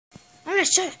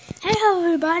Hello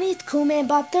everybody, it's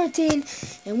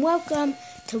CoolManBob13 and welcome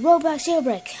to Roblox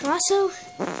Jailbreak. Also,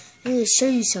 I'm going to show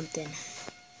you something.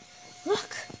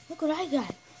 Look what I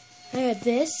got. I got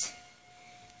this.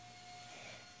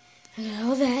 I got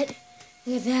all that.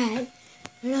 Look at that.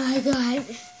 And I got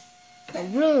a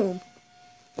room.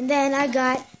 And then I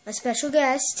got a special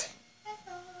guest,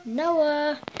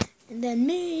 Noah. And then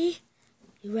me.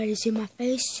 You ready to see my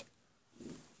face?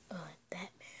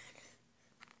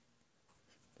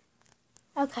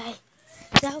 Okay,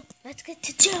 so let's get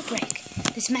to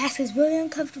jailbreak. This mask is really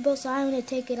uncomfortable, so I'm going to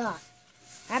take it off.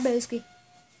 Hi, Booski.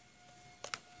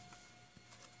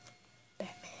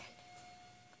 Batman.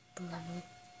 Boomer.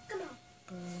 Come on.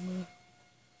 Boomer.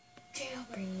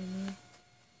 Jailbreak.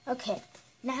 Okay,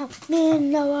 now me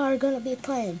and Noah are going to be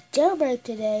playing jailbreak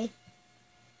today.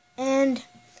 And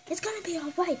it's going to be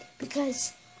alright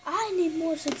because I need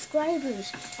more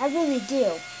subscribers. I really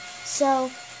do.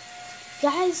 So,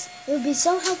 guys, it would be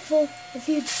so helpful if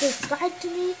you'd subscribe to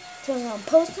me, turn on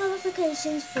post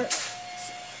notifications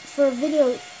for a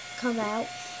video come out,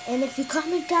 and if you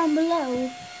comment down below,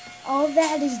 all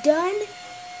that is done,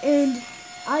 and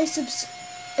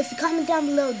if you comment down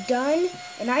below done,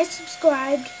 and I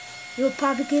subscribed, you'll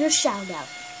probably get a shout out.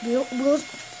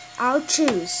 I'll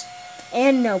choose,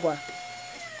 and Noah.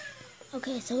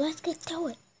 Okay, so let's get to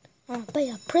it. I'm gonna be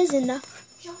a prisoner.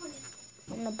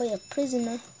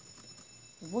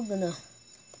 We're gonna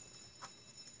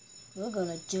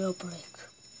jailbreak.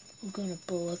 We're gonna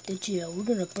blow up the jail. We're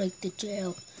gonna break the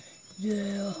jail.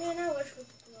 Yeah. Man, I wish we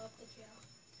could blow up the jail.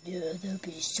 Yeah, that'd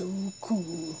be so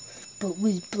cool. But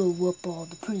we'd blow up all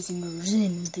the prisoners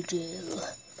in the jail.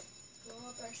 Blow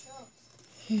up ourselves.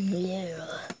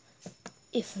 Yeah.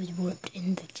 If we weren't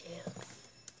in the jail.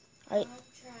 I'm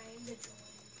trying to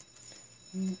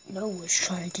join. Noah's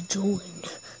trying to join.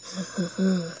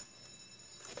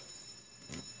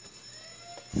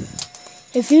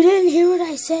 If you didn't hear what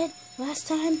I said last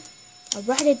time, I'll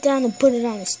write it down and put it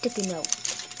on a sticky note.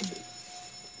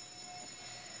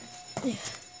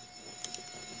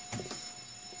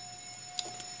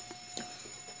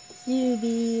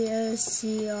 UBSCRIB.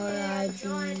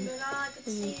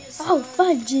 Oh,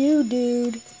 fudge you,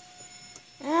 dude.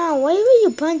 Ow, why were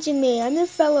you punching me? I'm a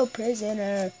fellow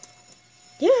prisoner.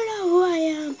 Do you know who I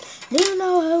am? Do you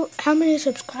know how many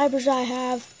subscribers I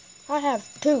have? I have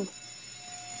 2.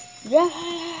 Yeah.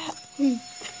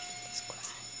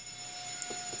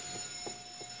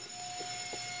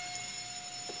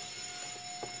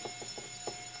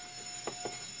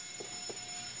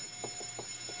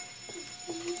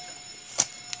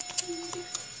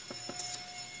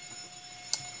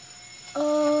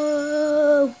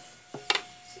 Oh.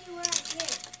 See where I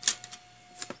hit.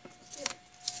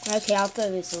 Okay, I'll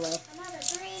throw this away. Another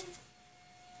green.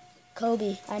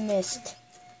 Kobe, I missed.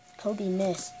 Kobe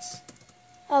missed.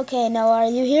 Okay, Noah, are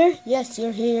you here? Yes,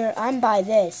 you're here. I'm by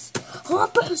this. Oh,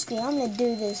 broski, I'm going to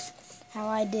do this how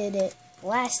I did it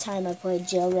last time I played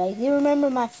jailbreak. You remember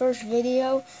my first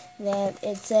video that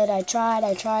it said I tried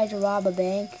to rob a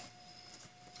bank?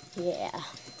 Yeah.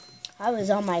 I was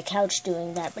on my couch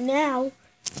doing that, but now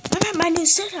I'm at my new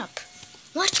setup.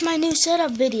 Watch my new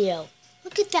setup video.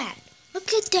 Look at that.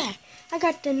 Look at that. I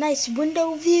got the nice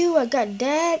window view. I got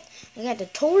that. I got the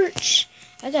torch.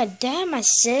 I got that, my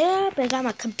setup. I got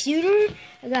my computer.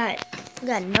 I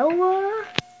got Noah.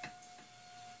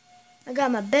 I got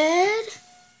my bed.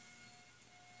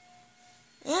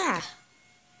 Yeah.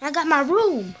 I got my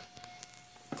room.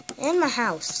 And my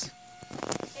house.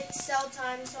 It's cell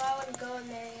time, so I wouldn't go in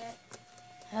there yet.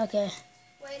 Okay.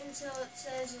 Wait until it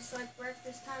says it's like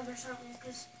breakfast time or something,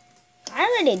 because... I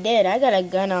already did. I got a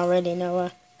gun already,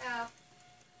 Noah. Oh.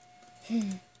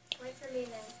 Wait for me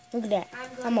then. Look at that.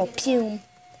 I'm a pume.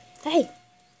 Hey,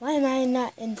 why am I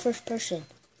not in first person?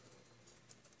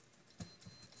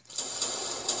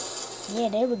 Yeah,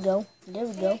 there we go. There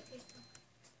we go.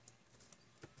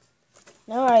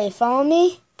 No, are you following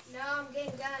me? No, I'm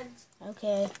getting guns.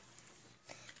 Okay.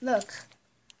 Look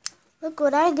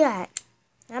what I got.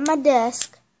 At my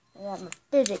desk, I got my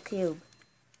fidget cube.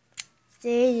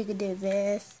 See, you can do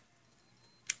this.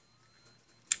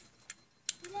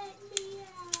 Let me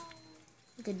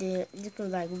out. You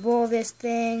could like roll this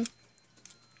thing.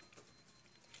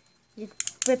 You could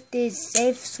flip these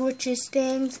safe switches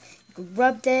things. You could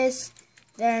rub this.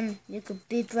 Then you could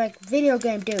be like video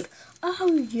game dude.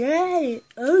 Oh yeah.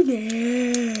 Oh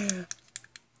yeah.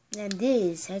 Then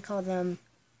these, I call them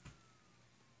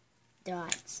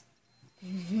dots.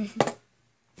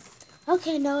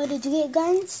 Okay, Noah, did you get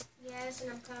guns? Yes,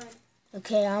 and I'm coming.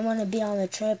 Okay, I'm gonna be on the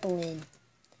trampoline.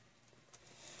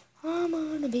 I'm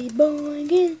gonna be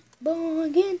boinging,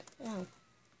 boinging. Oh.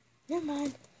 Never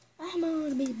mind. I'm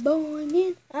gonna be boing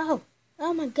in. Oh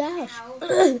my gosh.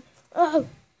 Oh.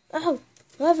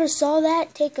 Whoever saw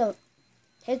that, take a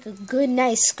good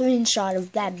nice screenshot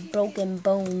of that broken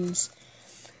bones.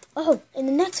 Oh, in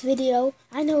the next video,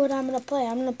 I know what I'm gonna play.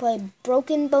 I'm gonna play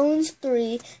Broken Bones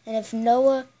 3, and if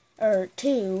Noah, or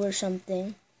 2 or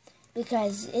something,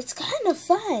 because it's kind of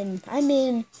fun. I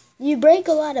mean, you break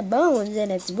a lot of bones,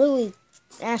 and it's really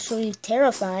actually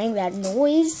terrifying, that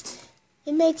noise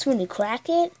it makes when you crack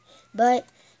it. But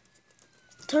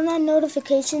turn on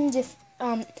notifications if,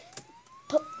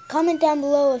 comment down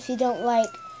below if you don't like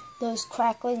those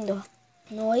crackling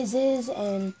noises,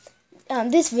 and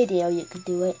this video you could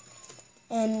do it,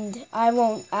 and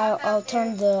I'll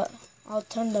turn them.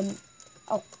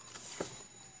 Oh,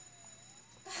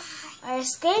 I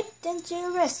escaped and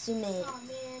you rescued me. Oh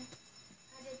man,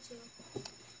 I did too.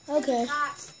 Okay.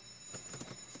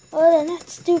 Well, they're not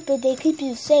stupid. They keep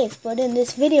you safe, but in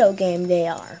this video game they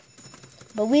are.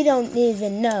 But we don't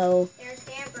even know. They're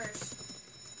campers.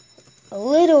 A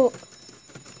little.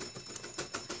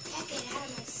 I can't get out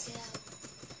of my cell.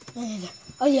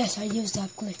 Oh yes, I used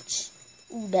that glitch.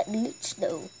 Ooh, that glitch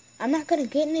though. I'm not gonna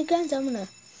get any guns. I'm gonna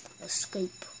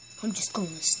escape. I'm just gonna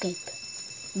escape.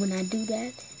 When I do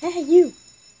that, hey you.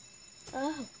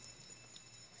 Oh.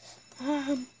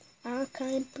 I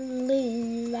can't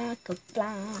believe I could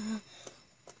fly.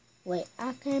 Wait,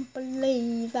 I can't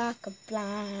believe I could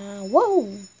fly.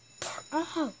 Whoa.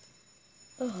 Oh.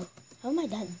 How am I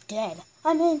not dead?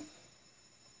 I mean,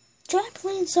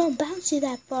 trampolines don't bounce you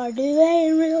that far, do they,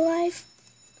 in real life?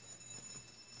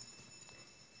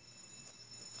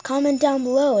 Comment down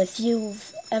below if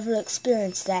you've ever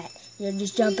experienced that. You're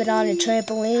just jumping on a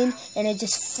trampoline and it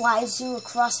just flies you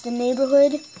across the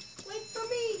neighborhood. Wait for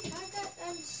me.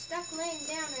 I'm stuck laying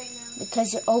down right now.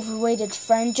 Because your overweighted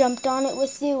friend jumped on it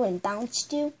with you and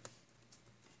bounced you.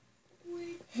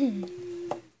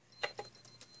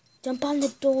 Jump on the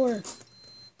door.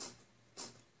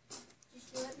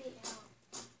 Just let me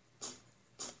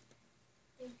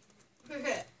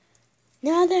out.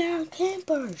 Now there are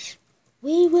campers.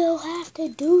 We will have to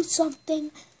do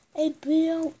something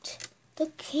about the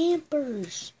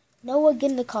campers. Noah, get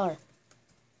in the car.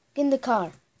 Get in the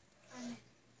car.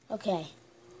 Okay.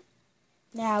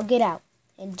 Now get out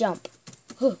and jump.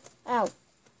 Out.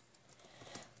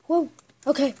 Whoa.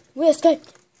 Okay. We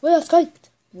escaped. We escaped.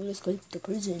 We escaped the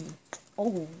prison.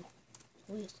 Oh.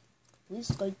 We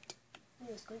escaped. We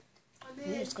escaped.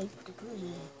 We escaped the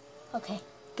prison. Okay.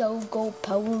 Go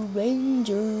Power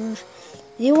Rangers.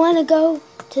 You want to go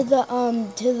to the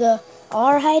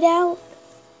R hideout?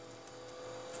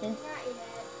 Not yet.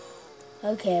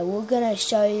 Okay, we're gonna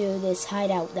show you this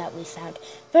hideout that we found.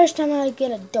 First, I'm gonna get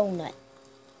a donut.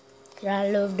 'Cause I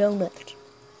love donuts. And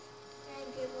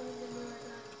get one of the newer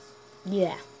guns.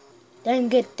 Yeah. Then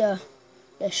get the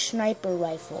sniper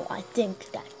rifle. I think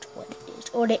that's what it is.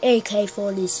 Or the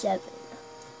AK-47.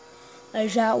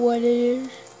 Is that what it is?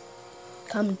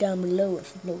 Comment down below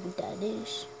if you know what that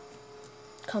is.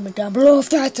 Comment down below if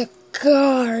that's a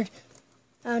guard.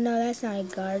 Oh no, that's not a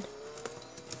guard.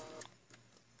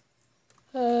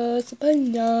 Oh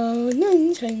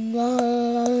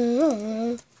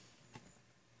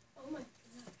my gosh.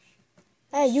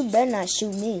 Hey, you better not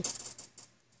shoot me.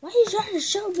 Why are you trying to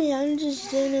shoot me? I'm just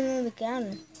standing on the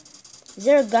counter. Is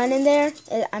there a gun in there?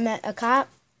 I'm at a cop?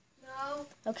 No.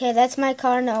 Okay, that's my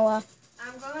car, Noah.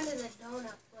 I'm going to the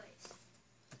donut place.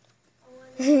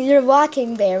 You're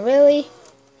walking there, really?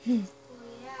 Well,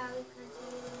 yeah,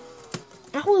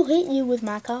 because I will hit you with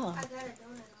my car. I got a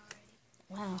donut already.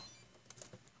 Wow.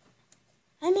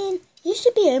 I mean, you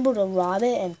should be able to rob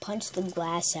it and punch the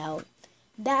glass out.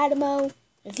 Dadamo,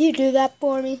 if you do that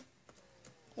for me,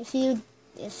 if you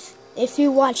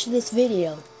watch this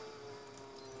video,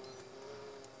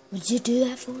 would you do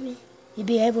that for me? You'd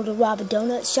be able to rob a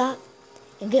donut shop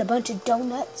and get a bunch of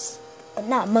donuts, but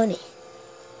not money.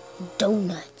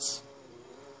 Donuts.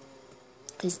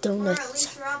 Because Or at donuts.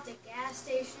 least rob the gas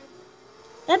station.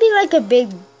 That'd be like a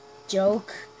big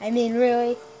joke. I mean,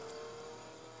 really.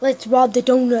 Let's rob the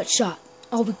donut shop.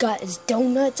 All we got is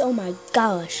donuts. Oh my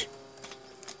gosh.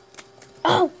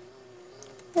 Oh.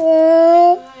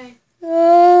 Why?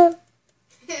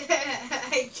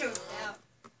 I choked out.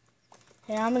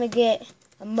 And I'm gonna get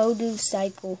a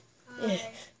motorcycle.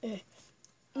 Hi.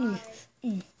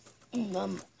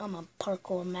 I'm a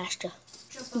parkour master.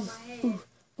 Jump on my head.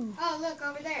 Oh, look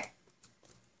over there.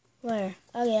 Where?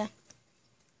 Oh yeah.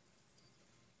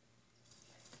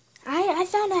 I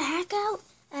found a hack out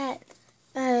at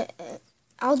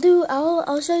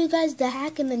I'll show you guys the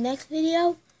hack in the next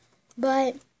video,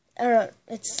 but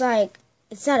it's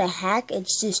not a hack,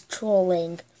 it's just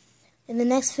trolling. In the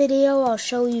next video, I'll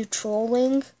show you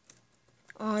trolling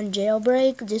on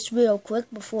Jailbreak, just real quick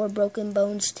before Broken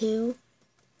Bones 2.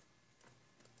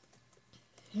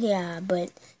 Yeah,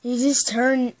 but you just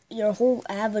turn your whole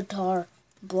avatar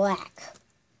black.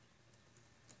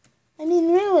 I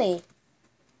mean, really.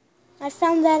 I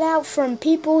found that out from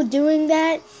people doing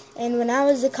that, and when I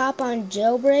was a cop on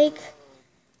Jailbreak,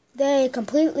 they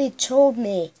completely trolled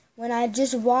me. When I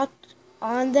just walked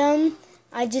on them,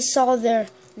 I just saw their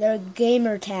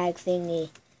gamer tag thingy,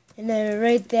 and they're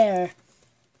right there.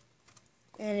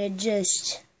 And it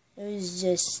was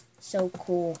just so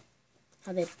cool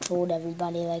how they trolled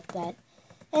everybody like that.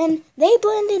 And they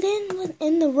blended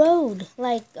in the road,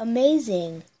 like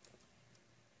amazing.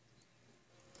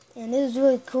 And it was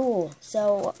really cool.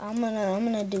 So I'm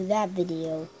gonna do that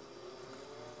video.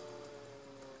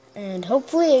 And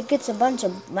hopefully it gets a bunch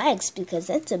of likes because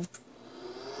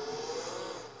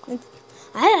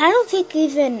I don't think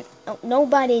even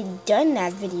nobody done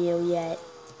that video yet.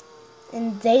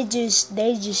 And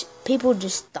people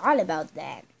just thought about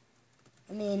that.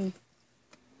 I mean,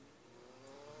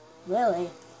 really?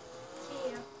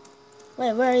 See ya.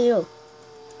 Wait, where are you?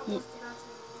 Almost about to.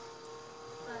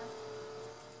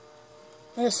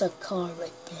 There's a car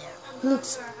right there. I'm going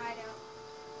Looks. to our hideout.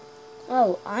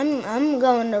 Oh, I'm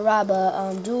going to rob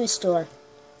a jewelry store.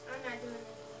 I'm not doing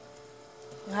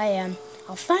anything. I am.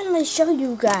 I'll finally show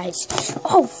you guys.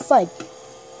 Oh, fud.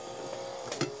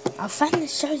 I'll finally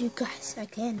show you guys. I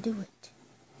can't do it.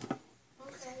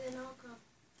 Okay, then I'll come.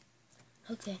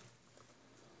 Okay.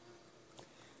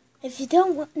 If you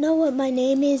don't know what my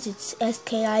name is, it's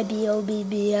Skibobble.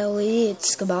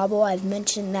 It's Skibobble. I've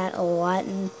mentioned that a lot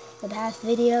in the past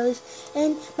videos.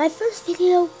 And my first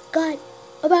video got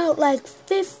about like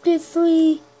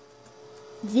 53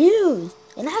 views.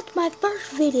 And that's my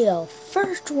first video.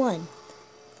 First one.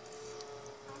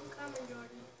 I'm coming,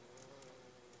 Jordan.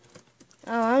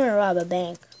 Oh, I'm gonna rob a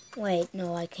bank. Wait,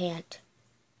 no, I can't.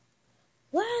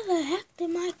 Where the heck did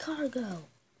my car go?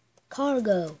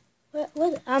 Cargo. What?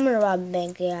 I'm gonna rob a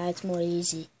bank. Yeah, it's more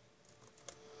easy.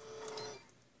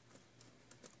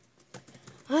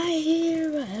 I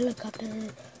hear a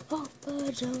helicopter. Oh,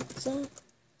 Johnson.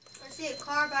 I see a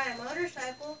car by a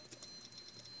motorcycle.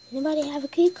 Anybody have a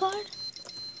key card?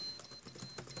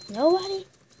 Nobody?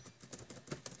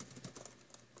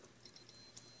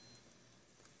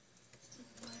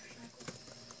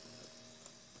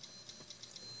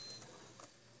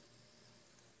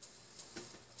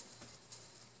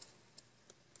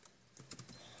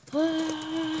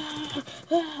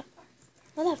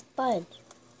 What that fun?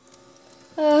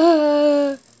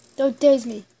 Don't tase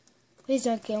me. Please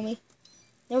don't kill me.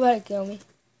 Nobody kill me.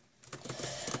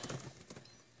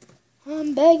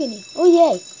 I'm begging you. Oh,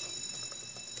 yay.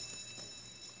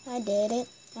 I did it.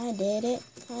 I did it.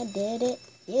 I did it.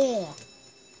 Yeah.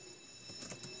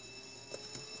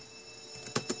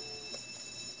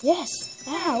 Yes.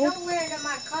 Hey, Ow. don't wear it in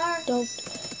my car.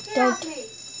 Get off me.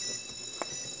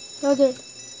 Okay. Oh, don't.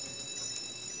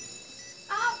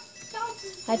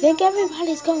 I think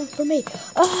everybody's going for me.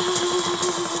 Ah.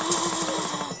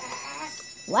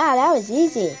 Wow, that was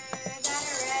easy. I got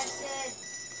arrested.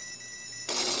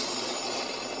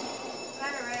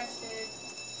 Got arrested.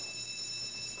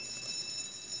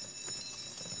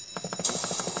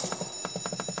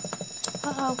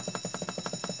 Uh-oh.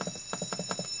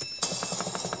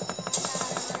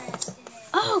 Got arrested.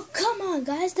 Oh, come on,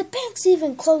 guys. The bank's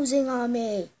even closing on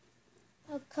me.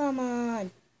 Oh, come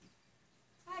on.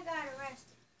 I got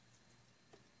arrested.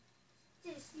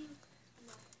 Just you.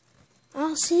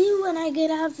 I'll see you when I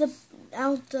get I'll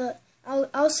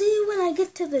see you when I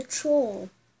get to the troll.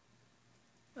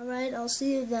 Alright, I'll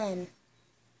see you then.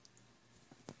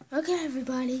 Okay,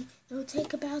 everybody. It'll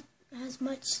take about as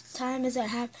much time as I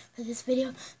have for this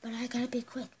video, but I gotta be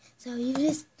quick. So you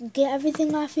just get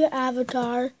everything off your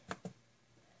avatar.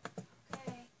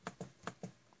 Okay.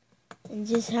 And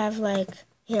just have like,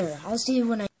 here, I'll see you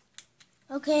when I...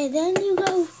 Okay, then you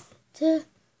go to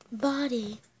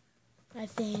body, I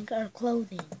think, or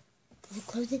clothing. Is it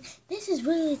clothing? This is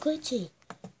really glitchy.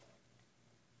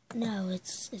 No,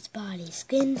 it's body,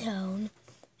 skin tone,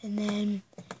 and then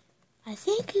I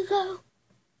think you go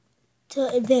to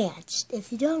advanced.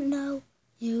 If you don't know,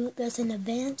 there's an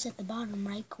advanced at the bottom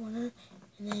right corner,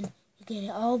 and then you get it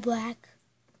all black,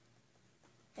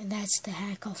 and that's the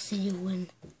hack. I'll see you when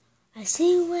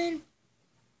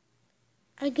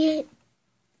I get,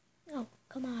 oh,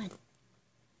 come on,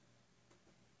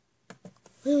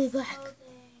 really black.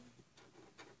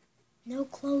 No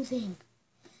clothing.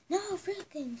 No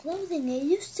freaking clothing. It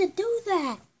used to do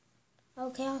that.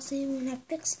 Okay, I'll see you when I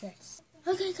fix this.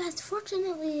 Okay, guys,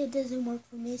 fortunately it doesn't work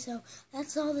for me, so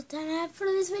that's all the time I have for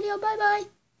this video. Bye-bye.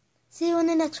 See you in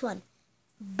the next one.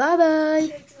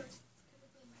 Bye-bye.